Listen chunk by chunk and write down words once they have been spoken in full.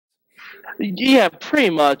Yeah, pretty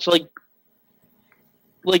much. Like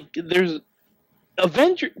there's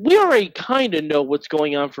Avenger. We already kind of know what's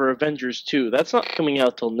going on for Avengers 2. That's not coming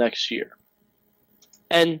out till next year.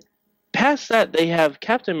 And past that, they have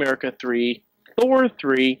Captain America 3, Thor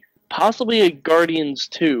 3, possibly a Guardians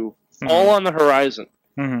 2, all on the horizon.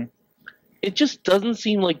 Mm-hmm. It just doesn't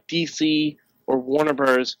seem like DC or Warner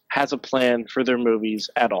Bros. Has a plan for their movies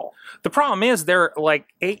at all. The problem is they're like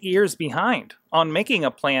 8 years behind on making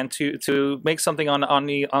a plan to make something on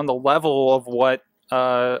the level of what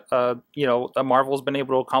Marvel's been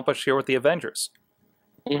able to accomplish here with the Avengers.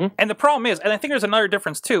 Mm-hmm. And the problem is, and I think there's another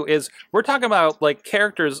difference too, is we're talking about like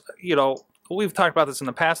characters, we've talked about this in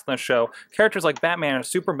the past on the show, characters like Batman or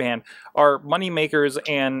Superman are money makers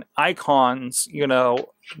and icons,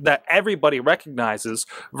 that everybody recognizes,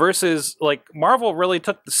 versus like Marvel really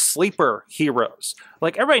took the sleeper heroes.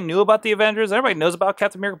 Like everybody knew about the Avengers, everybody knows about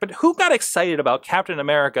Captain America, but who got excited about Captain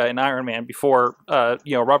America and Iron Man before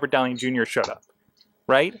Robert Downey Jr. showed up?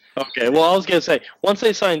 Right? Okay, well, I was going to say, once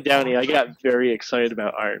they signed Downey, I got very excited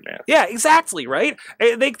about Iron Man. Yeah, exactly, right?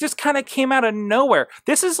 They just kind of came out of nowhere.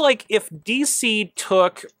 This is like if DC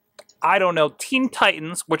took, I don't know, Teen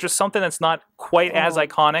Titans, which is something that's not quite as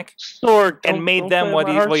iconic, and made them what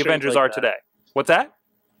the Avengers are today. What's that?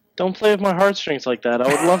 Don't play with my heartstrings like that. I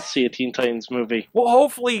would love to see a Teen Titans movie. Well,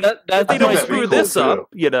 hopefully if they don't screw this up,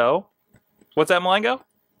 What's that, Malengo?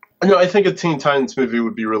 No, I think a Teen Titans movie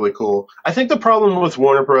would be really cool. I think the problem with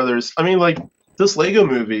Warner Brothers, this Lego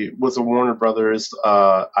movie was a Warner Brothers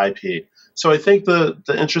IP. So I think the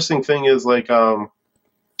interesting thing is,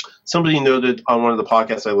 somebody noted on one of the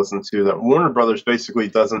podcasts I listened to that Warner Brothers basically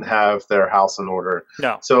doesn't have their house in order.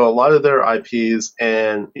 No. So a lot of their IPs,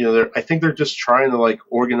 and I think they're just trying to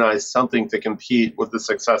organize something to compete with the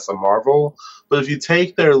success of Marvel. But if you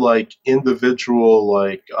take their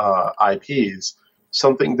individual IPs,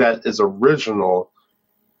 something that is original,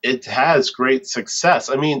 it has great success.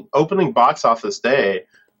 Opening box office day,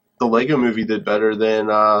 the Lego movie did better than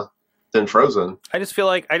Frozen. I just feel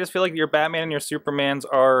like your Batman and your Supermans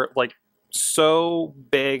are so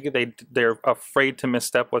big they're afraid to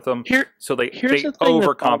misstep with them. So they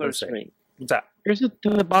overcompensate. What's that? Here's the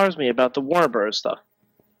thing that bothers me about the Warner Bros. Stuff.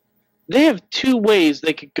 They have two ways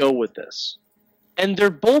they could go with this, and they're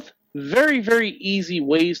both very, very easy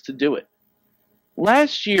ways to do it.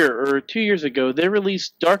 Last year, or 2 years ago, they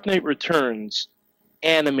released Dark Knight Returns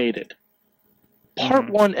animated. Part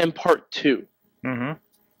 1 and Part 2. Mm-hmm.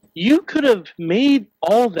 You could have made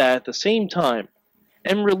all that at the same time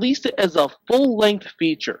and released it as a full-length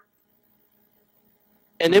feature.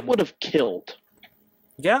 And it would have killed.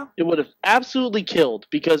 Yeah. It would have absolutely killed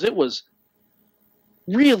because it was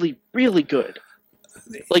really, really good.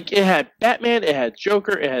 It had Batman, it had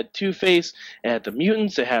Joker, it had Two-Face, it had the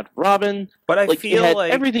mutants, it had Robin. But I feel it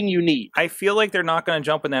had everything you need. I feel like they're not going to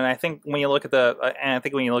jump in that. And I think when you look at the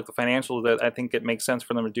financials, I think it makes sense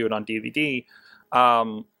for them to do it on DVD.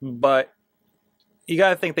 But you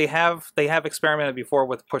got to think they have experimented before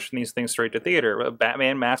with pushing these things straight to theater.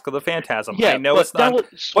 Batman: Mask of the Phantasm. Yeah, I know it's not,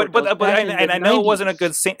 I know it wasn't a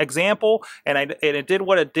good example, and it did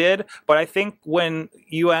what it did. But I think when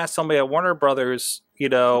you ask somebody at Warner Brothers,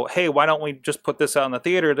 hey, why don't we just put this out in the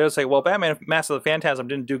theater? They'll say, well, Batman: Mask of the Phantasm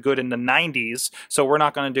didn't do good in the '90s, so we're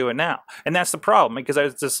not going to do it now. And that's the problem, because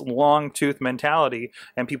there's this long tooth mentality,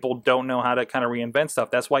 and people don't know how to kind of reinvent stuff.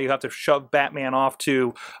 That's why you have to shove Batman off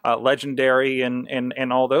to Legendary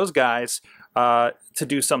and all those guys to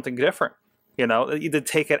do something different. To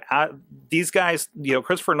take it out. These guys,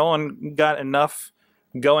 Christopher Nolan got enough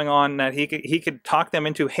going on that he could talk them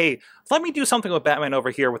into, hey, let me do something with Batman over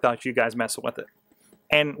here without you guys messing with it.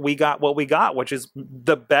 And we got what we got, which is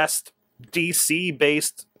the best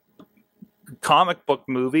DC-based comic book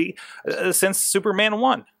movie since Superman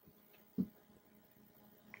 1.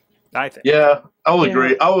 I think. Yeah, I'll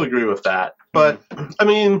agree. I'll agree with that. But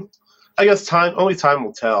I guess only time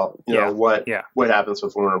will tell. What happens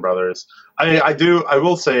with Warner Brothers. I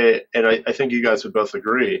will say, and I think you guys would both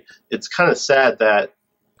agree, it's kind of sad that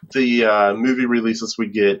the movie releases we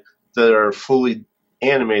get that are fully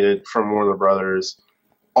animated from Warner Brothers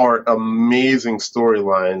are amazing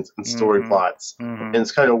storylines and story plots. Mm-hmm. And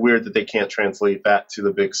it's kind of weird that they can't translate that to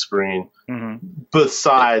the big screen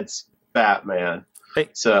besides Batman.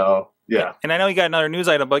 So, yeah. And I know you got another news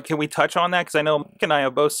item, but can we touch on that? Because I know Mike and I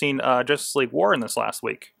have both seen Justice League War in this last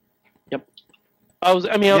week. Yep. One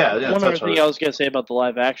other thing I was going to say about the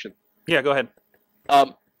live action. Yeah, go ahead.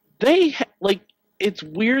 It's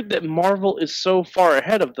weird that Marvel is so far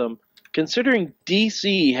ahead of them, considering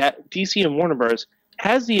DC and Warner Bros.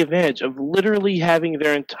 Has the advantage of literally having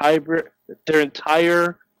their entire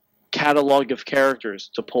catalog of characters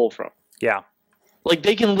to pull from. Yeah. Like,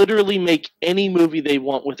 they can literally make any movie they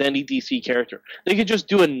want with any DC character. They could just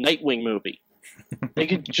do a Nightwing movie. They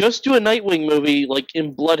could just do a Nightwing movie, like,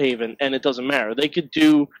 in Bloodhaven, and it doesn't matter. They could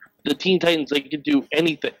do the Teen Titans. They could do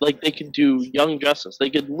anything. Like, they could do Young Justice.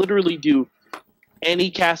 They could literally do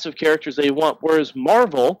any cast of characters they want. Whereas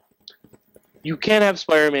Marvel, you can't have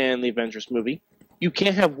Spider-Man in the Avengers movie. You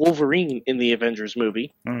can't have Wolverine in the Avengers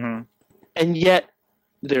movie. Mm-hmm. And yet,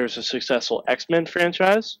 there's a successful X-Men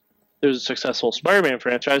franchise. There's a successful Spider-Man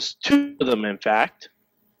franchise, 2 of them, in fact.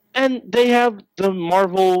 And they have the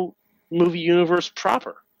Marvel movie universe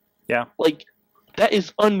proper. Yeah. Like, that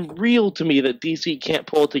is unreal to me that DC can't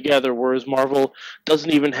pull it together, whereas Marvel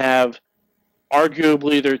doesn't even have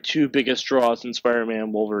arguably their 2 biggest draws in Spider-Man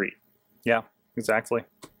and Wolverine. Yeah, exactly.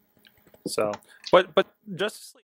 So, but Justice League...